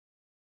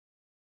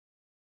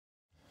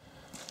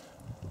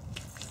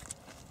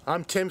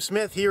I'm Tim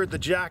Smith here at the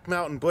Jack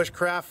Mountain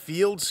Bushcraft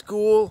Field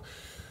School.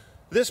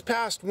 This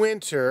past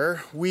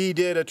winter we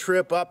did a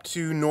trip up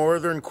to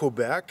northern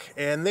Quebec,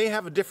 and they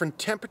have a different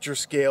temperature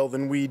scale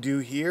than we do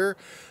here,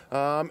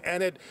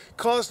 and it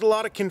caused a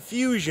lot of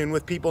confusion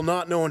with people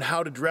not knowing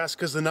how to dress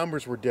because the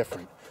numbers were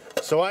different.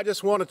 So I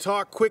just want to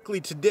talk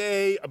quickly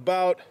today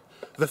about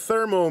the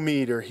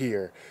thermometer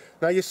here.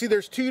 Now you see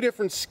there's two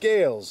different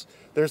scales.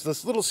 There's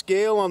this little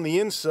scale on the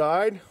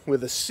inside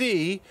with a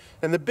C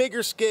and the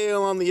bigger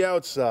scale on the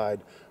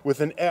outside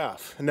with an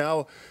F.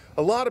 Now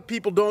a lot of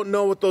people don't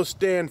know what those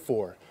stand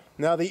for.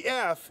 Now the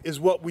F is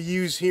what we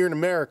use here in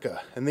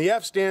America, and the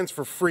F stands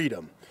for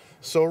freedom.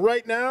 So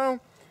right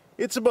now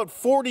it's about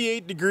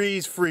 48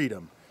 degrees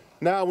freedom.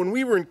 Now when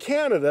we were in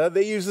Canada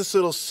they use this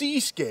little C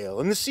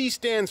scale, and the C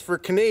stands for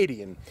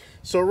Canadian.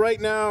 So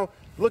right now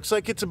looks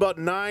like it's about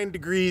 9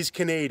 degrees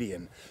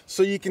Canadian.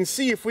 So you can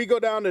see if we go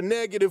down to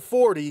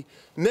 -40,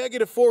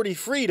 -40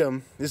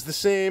 freedom is the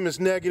same as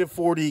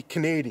 -40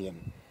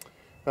 Canadian.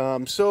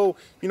 So,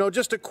 you know,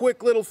 just a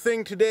quick little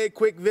thing today,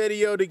 quick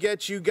video to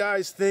get you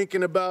guys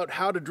thinking about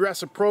how to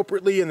dress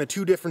appropriately in the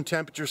two different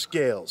temperature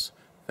scales.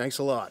 Thanks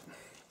a lot.